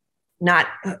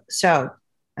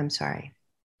sorry.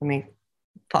 Let me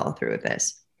follow through with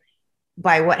this.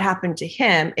 By what happened to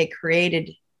him, it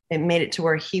made it to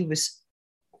where he was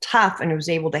tough and was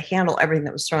able to handle everything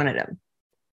that was thrown at him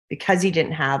because he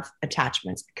didn't have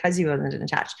attachments, because he wasn't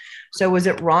attached. So was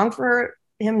it wrong for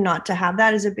him not to have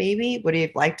that as a baby? Would he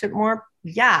have liked it more?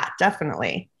 Yeah,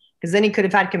 definitely. Because then he could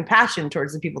have had compassion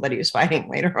towards the people that he was fighting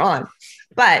later on.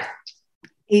 But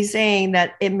he's saying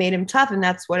that it made him tough and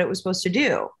that's what it was supposed to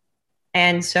do.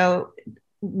 And so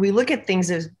we look at things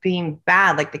as being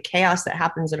bad, like the chaos that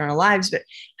happens in our lives. But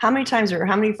how many times or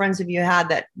how many friends have you had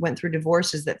that went through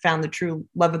divorces that found the true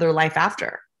love of their life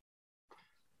after?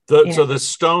 So the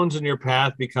stones in your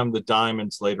path become the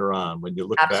diamonds later on when you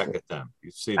look back at them. You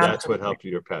see, that's what helped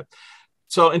you your path.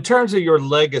 So in terms of your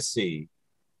legacy,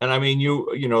 and I mean,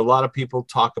 a lot of people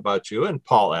talk about you and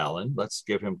Paul Allen, let's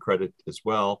give him credit as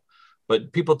well.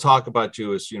 But people talk about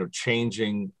you as,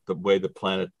 changing the way the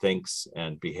planet thinks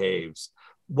and behaves.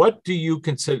 What do you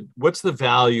consider, what's the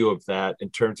value of that in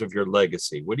terms of your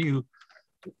legacy?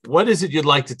 What is it you'd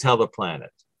like to tell the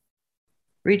planet?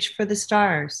 Reach for the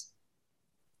stars.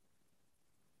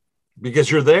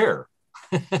 Because you're there.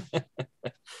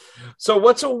 So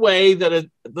what's a way that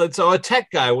a tech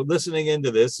guy listening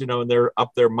into this, and they're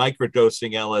up there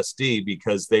microdosing LSD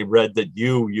because they read that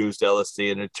you used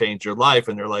LSD and it changed your life.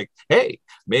 And they're like, hey,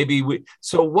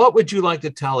 so what would you like to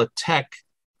tell a tech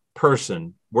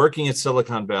person working at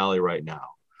Silicon Valley right now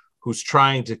who's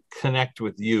trying to connect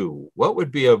with you? What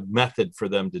would be a method for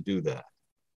them to do that?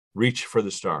 Reach for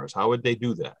the stars. How would they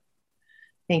do that?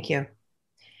 Thank you.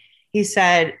 He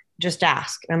said, just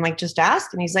ask. And I'm like, just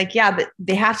ask? And he's like, yeah, but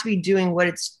they have to be doing what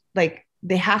it's like.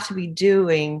 They have to be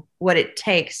doing what it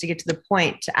takes to get to the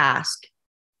point to ask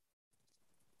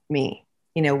me,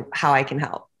 how I can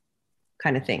help.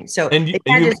 kind of thing. So they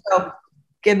can't just go,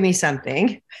 give me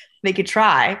something. They could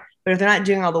try, but if they're not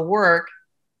doing all the work,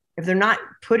 if they're not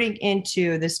putting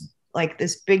into this, like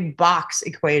this big box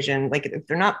equation, like if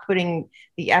they're not putting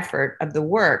the effort of the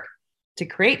work to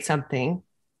create something,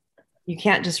 you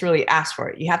can't just really ask for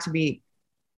it. You have to be,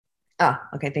 oh,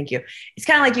 okay, thank you. It's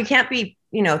kind of like you can't be,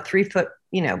 3 foot,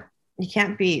 you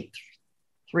can't be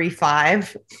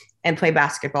 3'5" and play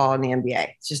basketball in the NBA.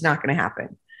 It's just not going to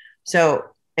happen. So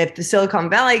if the Silicon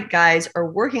Valley guys are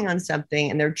working on something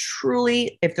and they're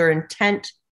truly, if their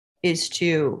intent is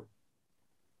to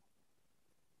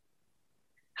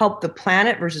help the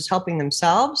planet versus helping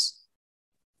themselves,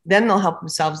 then they'll help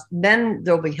themselves. Then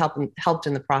they'll be helped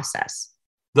in the process.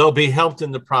 They'll be helped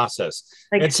in the process.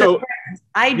 Like, and so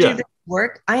I do this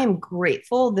work. I am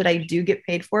grateful that I do get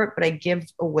paid for it, but I give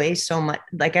away so much.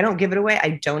 Like, I don't give it away.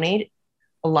 I donate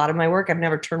a lot of my work. I've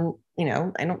never turned,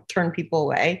 I don't turn people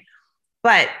away,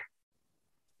 but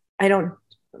I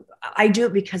do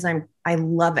it because I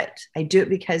love it. I do it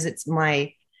because it's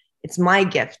my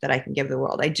gift that I can give the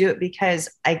world. I do it because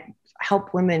I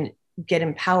help women get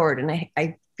empowered, and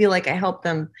I feel like I help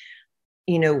them,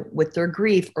 with their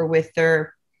grief or with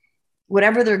their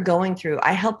whatever they're going through.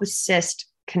 I help assist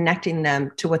connecting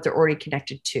them to what they're already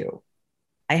connected to.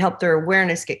 I help their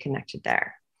awareness get connected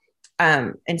there.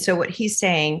 And so what he's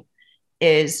saying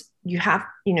is you have,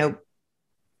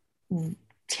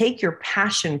 take your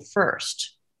passion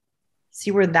first,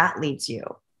 see where that leads you.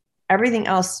 Everything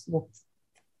else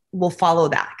will follow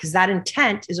that, because that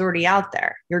intent is already out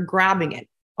there. You're grabbing it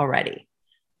already,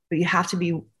 but you have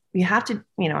to,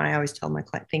 and I always tell my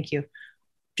client, thank you.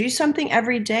 Do something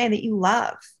every day that you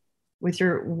love with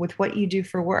what you do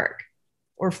for work,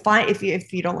 or find, if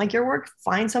you don't like your work,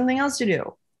 find something else to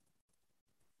do.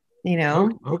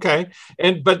 Okay.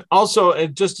 But also,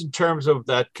 just in terms of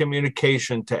that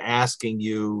communication to asking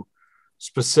you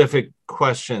specific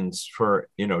questions for,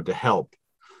 to help.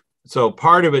 So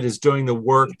part of it is doing the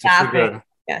work to figure out.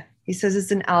 Yeah. He says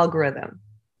it's an algorithm.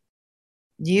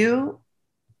 You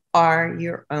are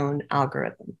your own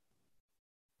algorithm.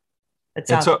 That's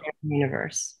out there in the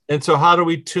universe. And so how do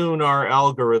we tune our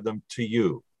algorithm to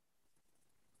you?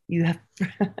 You have,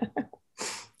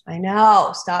 I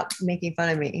know, stop making fun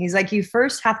of me. He's like, you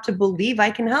first have to believe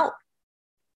I can help.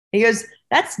 He goes,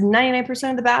 that's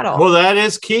 99% of the battle. Well, that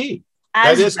is key.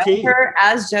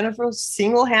 As Jennifer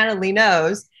single-handedly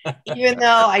knows, even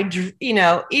though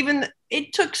even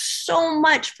it took so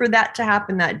much for that to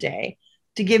happen that day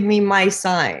to give me my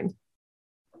sign.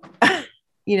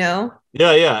 Yeah,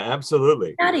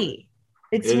 absolutely. Nutty.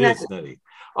 It is nutty.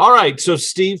 All right. So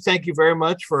Steve, thank you very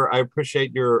much I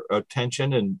appreciate your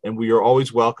attention, and we are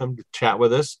always welcome to chat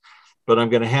with us, but I'm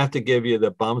going to have to give you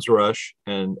the bum's rush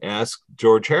and ask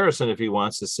George Harrison if he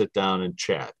wants to sit down and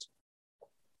chat.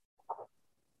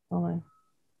 Hold on.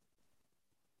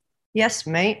 Yes,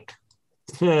 mate.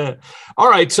 All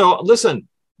right. So listen,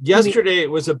 yesterday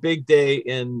it was a big day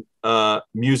in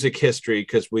music history,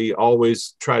 because we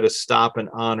always try to stop and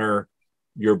honor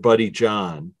your buddy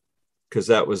John, because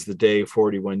that was the day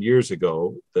 41 years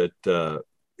ago that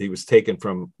he was taken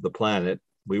from the planet.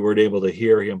 We weren't able to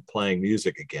hear him playing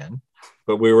music again,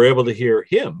 but we were able to hear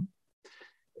him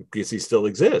because he still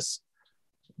exists.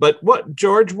 But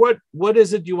George, what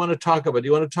is it you want to talk about? Do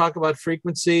you want to talk about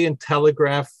frequency and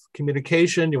telegraph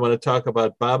communication? You want to talk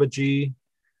about Babaji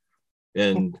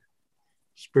and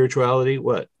spirituality?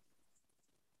 What?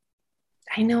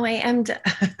 I know I am.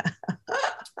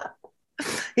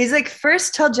 He's like,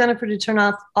 first tell Jennifer to turn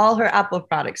off all her Apple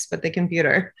products but the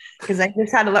computer, because I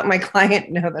just had to let my client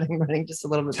know that I'm running just a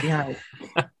little bit behind.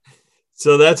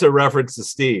 So that's a reference to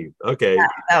Steve. Okay. Yeah,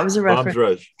 that was a reference. Bomb's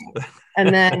Rush.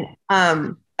 And then,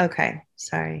 okay,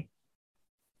 sorry.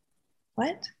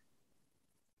 What?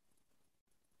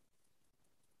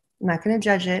 I'm not going to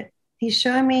judge it. He's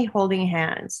showing me holding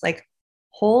hands, like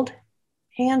hold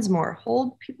hands more,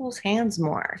 hold people's hands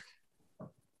more.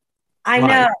 I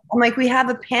know. I'm like, we have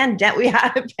a pandemic.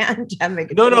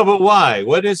 No, but why?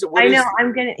 What is it? I know.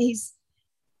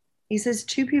 He says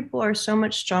 2 people are so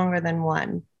much stronger than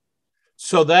 1.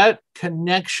 So that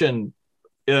connection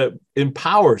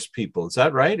empowers people. Is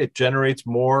that right? It generates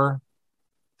more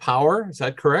power. Is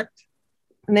that correct?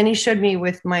 And then he showed me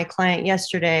with my client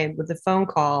yesterday with the phone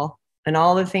call and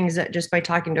all the things that, just by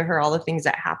talking to her, all the things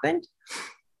that happened.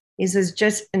 He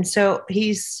says and so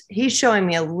he's showing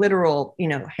me a literal,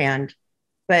 hand,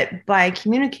 but by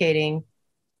communicating,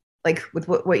 like with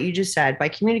what you just said, by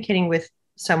communicating with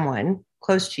someone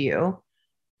close to you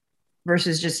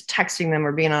versus just texting them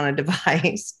or being on a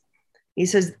device, he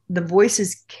says the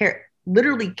voices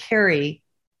literally carry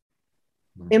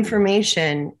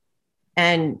information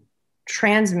and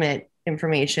transmit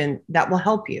information that will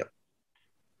help you.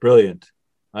 Brilliant.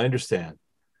 I understand.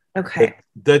 Okay.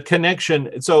 The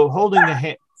connection. So holding a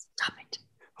hand. Stop it.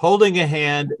 Holding a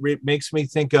hand makes me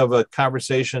think of a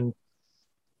conversation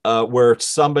where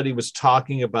somebody was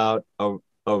talking about a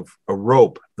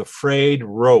rope, the frayed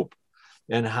rope,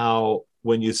 and how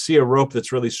when you see a rope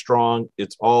that's really strong,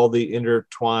 it's all the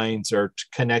intertwines are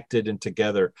connected and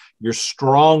together. You're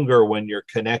stronger when you're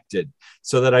connected.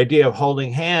 So that idea of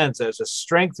holding hands, there's a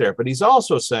strength there. But he's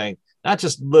also saying not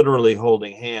just literally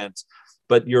holding hands,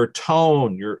 but your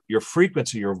tone, your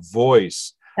frequency, your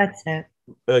voice. That's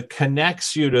it.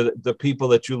 Connects you to the people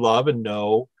that you love and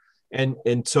know.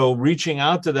 And so reaching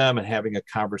out to them and having a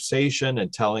conversation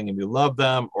and telling them you love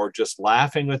them or just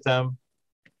laughing with them.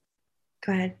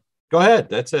 Go ahead.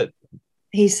 That's it.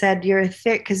 He said, you're a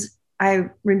thick, because I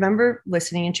remember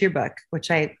listening into your book, which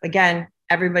again,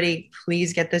 everybody,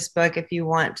 please get this book if you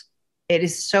want. It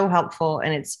is so helpful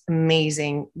and it's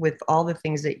amazing with all the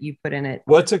things that you put in it.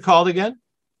 What's it called again?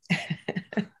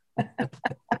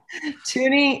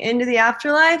 Tuning into the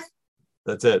Afterlife.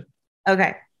 That's it.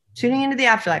 Okay. Tuning into the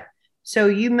Afterlife. So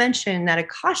you mentioned that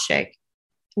Akashic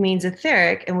means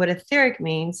etheric, and what etheric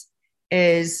means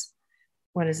is,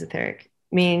 what is etheric?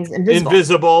 Means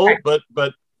invisible. Right.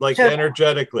 but like so,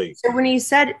 energetically. So when he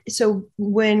said, so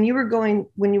when you were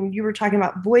you were talking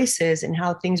about voices and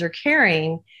how things are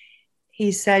carrying,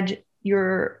 he said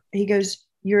your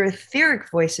etheric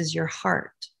voice is your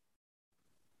heart.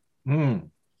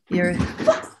 Your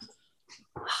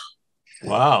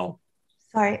wow.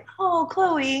 Sorry. Oh,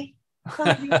 Chloe.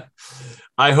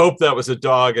 I hope that was a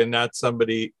dog and not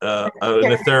somebody an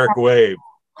etheric wave.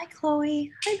 Hi,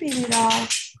 Chloe. Hi, baby doll.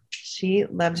 She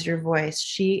loves your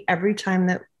voice. Every time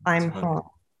that I'm home,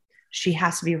 she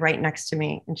has to be right next to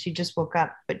me. And she just woke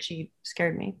up, but she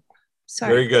scared me.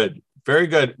 Sorry. Very good. Very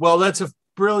good. Well, that's a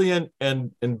brilliant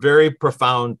and very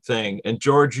profound thing. And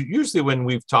George, usually when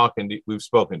we've spoken to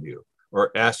you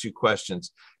or asked you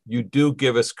questions, you do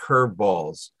give us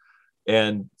curveballs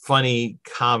and funny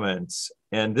comments.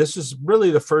 And this is really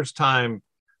the first time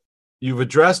you've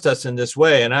addressed us in this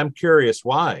way. And I'm curious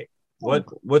why.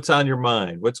 What's on your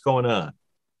mind? What's going on?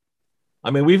 I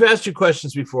mean, we've asked you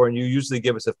questions before, and you usually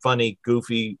give us a funny,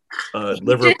 goofy,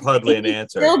 Liverpudlian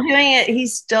answer. Still doing it.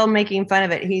 He's still making fun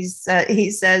of it. He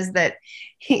says that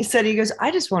he goes, I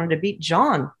just wanted to beat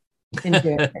John.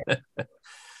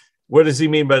 What does he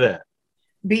mean by that?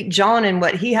 Beat John in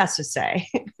what he has to say.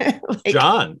 Like,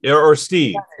 John or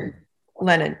Steve?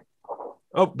 Lennon.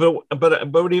 Oh, but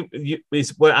what do you?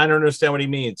 I don't understand what he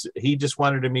means. He just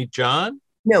wanted to meet John.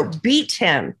 No, beat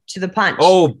him to the punch.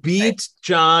 Oh, beat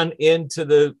John into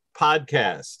the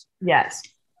podcast. Yes.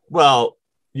 Well,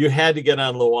 you had to get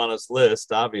on Luana's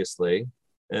list, obviously.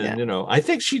 And, I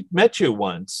think she met you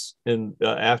once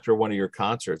after one of your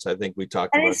concerts. I think we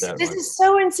talked about that. This is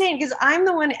so insane because I'm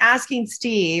the one asking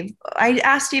Steve. I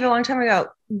asked Steve a long time ago,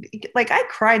 like I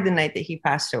cried the night that he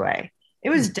passed away. It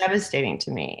was devastating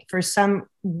to me for some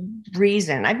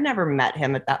reason. I've never met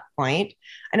him at that point.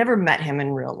 I never met him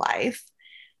in real life.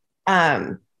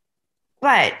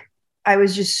 But I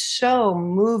was just so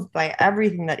moved by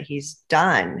everything that he's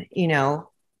done.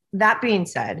 That being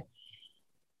said,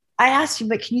 I asked you,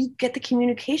 but can you get the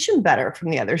communication better from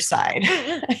the other side?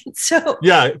 So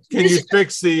yeah, can you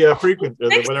fix the frequency,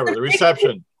 the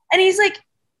reception? And he's like,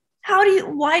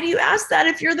 why do you ask that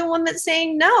if you're the one that's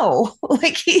saying no?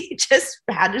 Like he just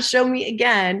had to show me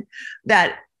again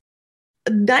that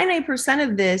 99%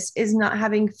 of this is not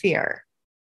having fear.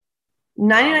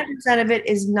 99% of it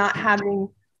is not having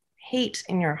hate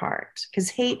in your heart, because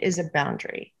hate is a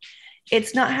boundary.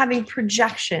 It's not having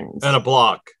projections. And a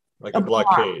block, like a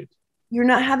blockade. You're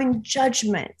not having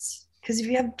judgments, because if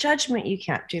you have judgment, you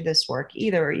can't do this work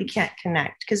either, or you can't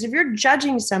connect. Because if you're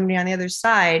judging somebody on the other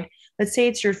side, let's say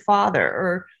it's your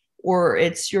father or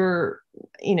it's your,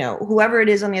 whoever it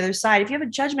is on the other side, if you have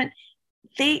a judgment,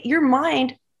 your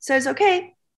mind says,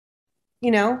 okay,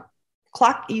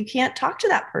 you can't talk to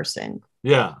that person.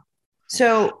 Yeah.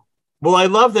 So, well, I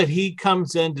love that he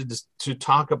comes in to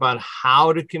talk about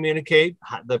how to communicate,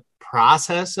 the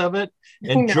process of it.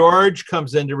 And George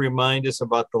comes in to remind us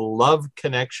about the love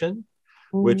connection,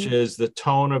 which is the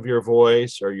tone of your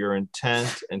voice or your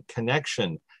intent, and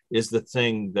connection is the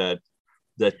thing that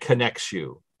connects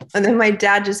you. And then my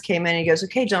dad just came in and he goes,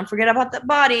 okay, don't forget about the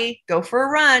body, go for a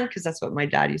run. Cause that's what my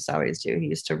dad used to always do. He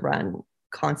used to run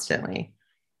constantly.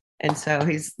 And so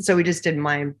we just did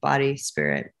mind, body,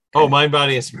 spirit. Oh, mind,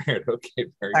 body, and spirit. Okay,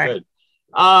 very good.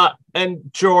 And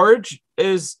George,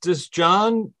 does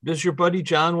your buddy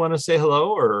John want to say hello,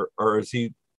 or is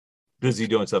he busy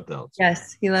doing something else?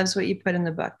 Yes, he loves what you put in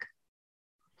the book.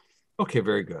 Okay,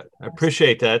 very good. I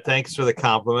appreciate that. Thanks for the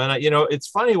compliment. You know, it's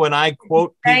funny when I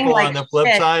quote people on the flip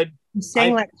side. I'm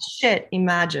saying like shit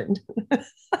imagined.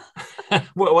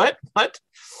 What?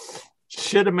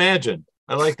 Shit imagined.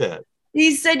 I like that.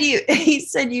 He said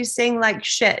you sing like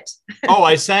shit. Oh,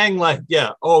 I sang like,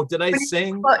 yeah. Oh, did I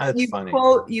sing? That's funny.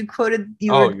 You quoted,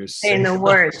 you're saying the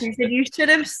words. He said you should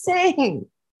have sang.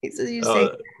 He said you sang.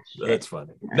 That's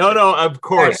funny. No, of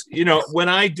course. You know, when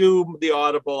I do the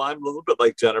audible, I'm a little bit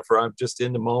like Jennifer. I'm just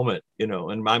in the moment, you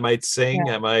know, and I might sing,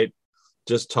 I might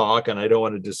just talk, and I don't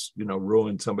want to just, you know,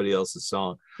 ruin somebody else's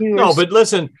song. No, but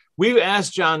listen, we've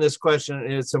asked John this question,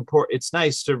 and it's important. It's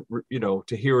nice to, you know,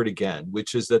 to hear it again,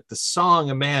 which is that the song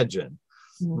Imagine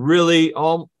really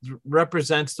all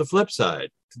represents the flip side.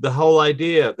 The whole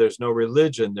idea of there's no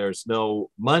religion, there's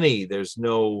no money, there's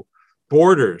no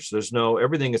borders, there's no,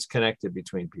 everything is connected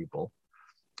between people.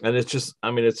 And it's just,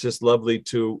 I mean, it's just lovely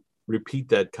to repeat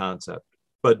that concept.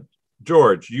 But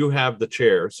George, you have the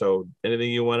chair. So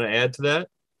anything you want to add to that?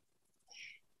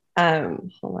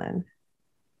 Hold on.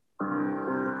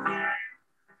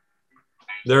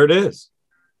 There it is.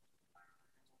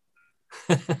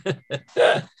 Did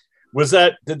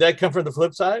that come from the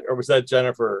flip side, or was that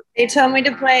Jennifer? They told me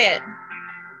to play it.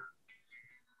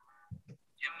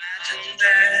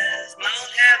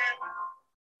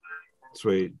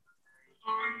 Sweet.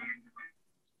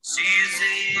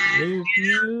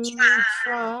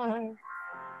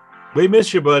 We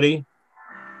miss you, buddy.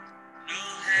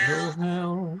 No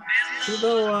hell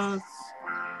below us.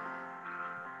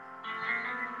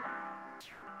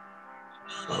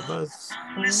 Above us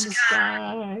in the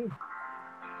sky.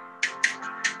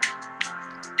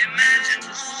 Imagine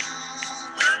all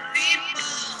the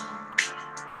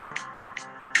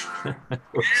people. It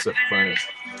was so funny.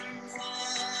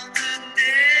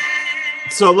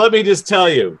 So let me just tell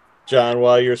you, John,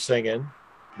 while you're singing,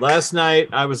 last night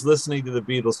I was listening to the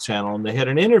Beatles channel, and they had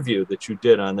an interview that you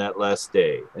did on that last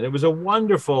day. And it was a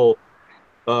wonderful,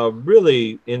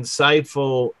 really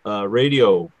insightful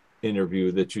radio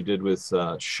interview that you did with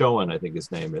Shoen, I think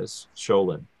his name is,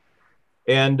 Sholin.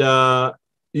 And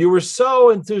you were so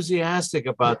enthusiastic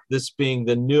about this being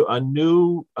a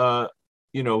new,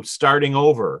 you know, starting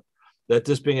over, that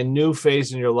this being a new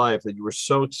phase in your life, that you were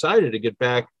so excited to get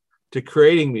back to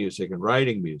creating music and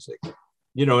writing music,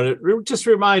 you know, and it just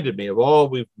reminded me of all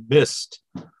we've missed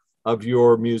of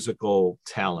your musical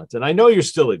talent. And I know you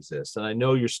still exist, and I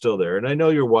know you're still there, and I know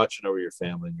you're watching over your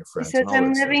family and your friends. He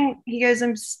says,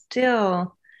 I'm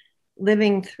still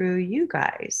living through you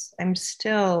guys.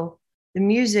 The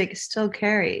music still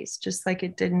carries just like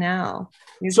it did now.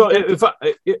 So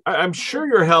I'm sure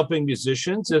you're helping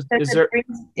musicians.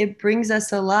 It brings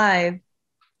us alive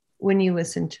when you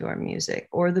listen to our music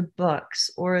or the books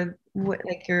or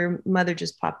like your mother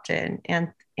just popped in, and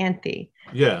Anthe.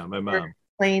 Yeah, my mom. Or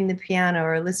playing the piano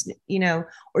or listening, you know,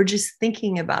 or just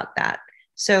thinking about that.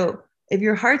 So if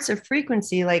your heart's a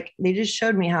frequency, like they just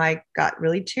showed me how I got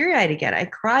really teary-eyed again. I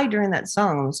cried during that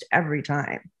song almost every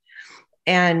time.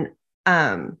 And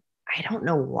I don't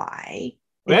know why.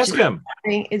 Ask him.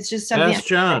 It's just something. Ask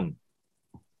John.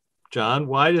 John,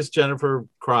 why does Jennifer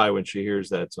cry when she hears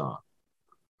that song?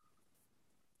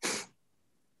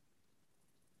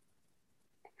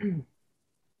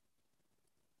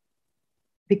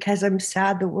 Because I'm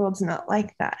sad the world's not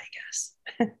like that, I guess.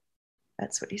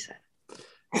 That's what he said.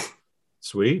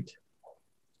 Sweet.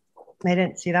 I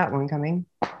didn't see that one coming.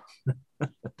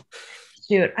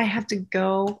 Shoot, I have to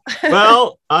go.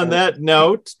 Well, on that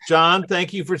note, John,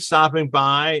 thank you for stopping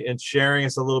by and sharing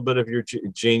us a little bit of your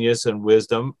genius and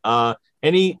wisdom.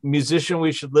 Any musician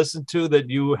we should listen to that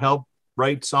you help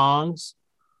write songs?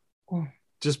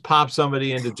 Just pop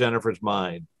somebody into Jennifer's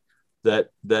mind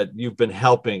that you've been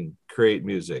helping create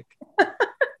music.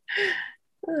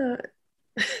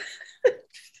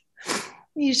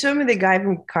 You showed me the guy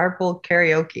from Carpool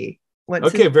Karaoke.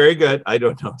 Okay, very good. I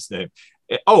don't know his name.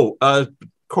 Oh,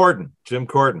 Corden, James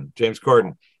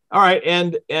Corden. All right,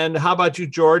 and how about you,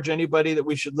 George? Anybody that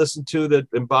we should listen to that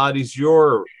embodies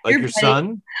your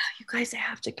son? You guys, I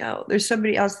have to go. There's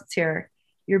somebody else that's here.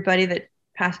 Your buddy that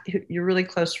passed, your really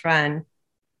close friend.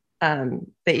 That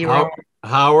you were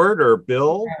Howard or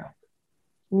Bill?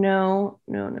 No.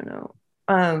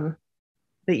 That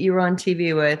you were on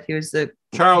TV with. He was the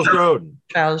Charles Grodin.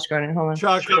 Charles Grodin. Hold on.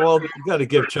 Chuck, well, you got to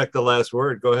give Chuck the last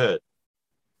word. Go ahead.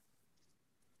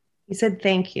 He said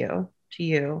thank you to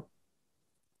you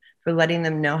for letting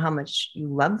them know how much you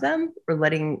love them, or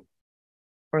letting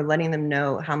them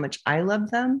know how much I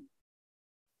love them.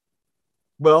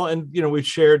 Well, and you know, we've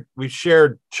shared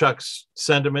Chuck's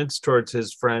sentiments towards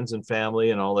his friends and family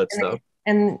and all that stuff.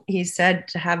 And he said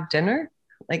to have dinner,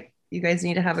 like you guys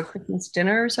need to have a Christmas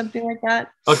dinner or something like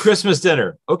that. A Christmas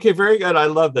dinner. Okay, very good. I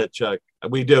love that, Chuck.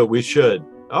 We do. We should.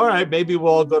 All right, maybe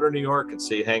we'll all go to New York and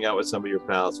hang out with some of your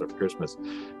pals for Christmas.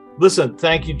 Listen,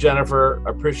 thank you, Jennifer.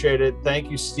 Appreciate it. Thank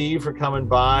you, Steve, for coming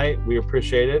by. We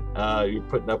appreciate it. You're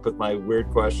putting up with my weird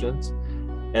questions.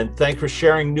 And thanks for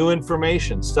sharing new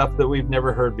information, stuff that we've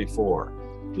never heard before.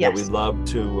 Yes. That we love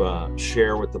to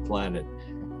share with the planet.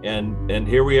 And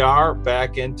here we are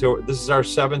back into, this is our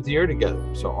 7th year together.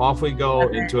 So off we go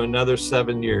into another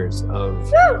 7 years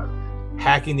of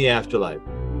hacking the afterlife.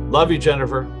 Love you,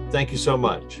 Jennifer. Thank you so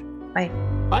much. Bye.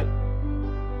 Bye.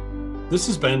 This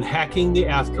has been Hacking the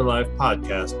Afterlife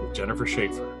podcast with Jennifer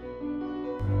Shaffer.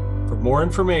 For more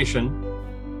information,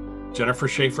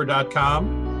 jennifershaffer.com,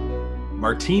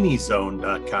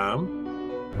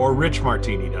 martinizone.com, or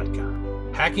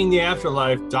richmartini.com. Hacking the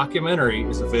Afterlife documentary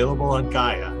is available on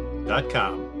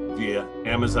Gaia.com via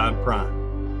Amazon Prime.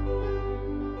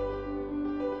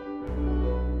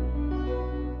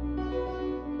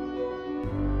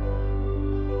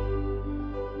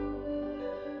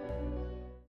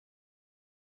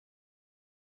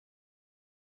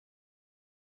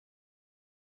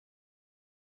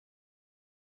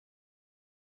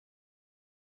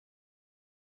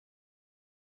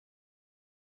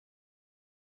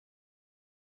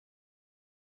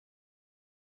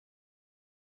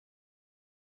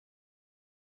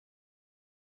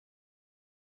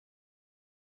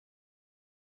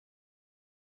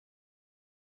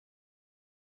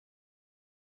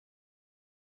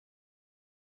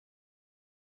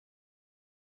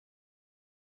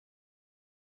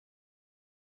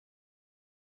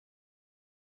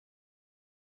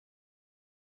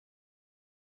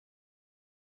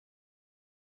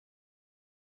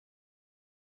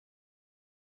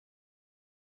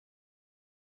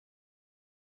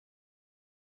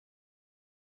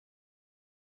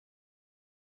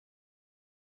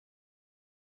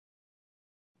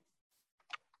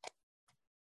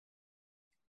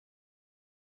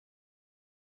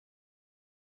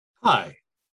 Hi,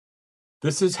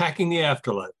 this is Hacking the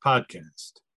Afterlife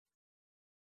podcast.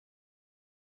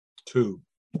 2.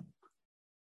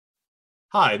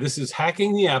 Hi, this is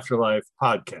Hacking the Afterlife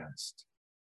podcast.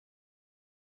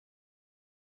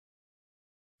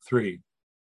 3.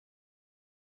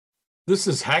 This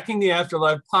is Hacking the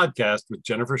Afterlife podcast with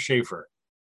Jennifer Shaffer.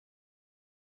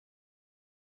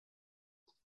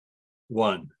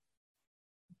 1.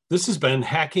 This has been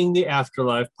Hacking the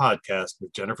Afterlife podcast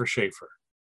with Jennifer Shaffer.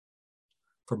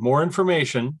 For more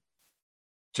information,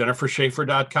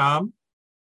 jennifershaffer.com,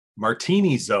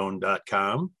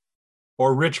 martinizone.com,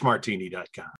 or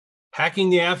richmartini.com. Hacking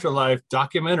the Afterlife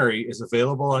documentary is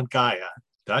available on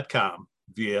Gaia.com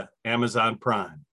via Amazon Prime.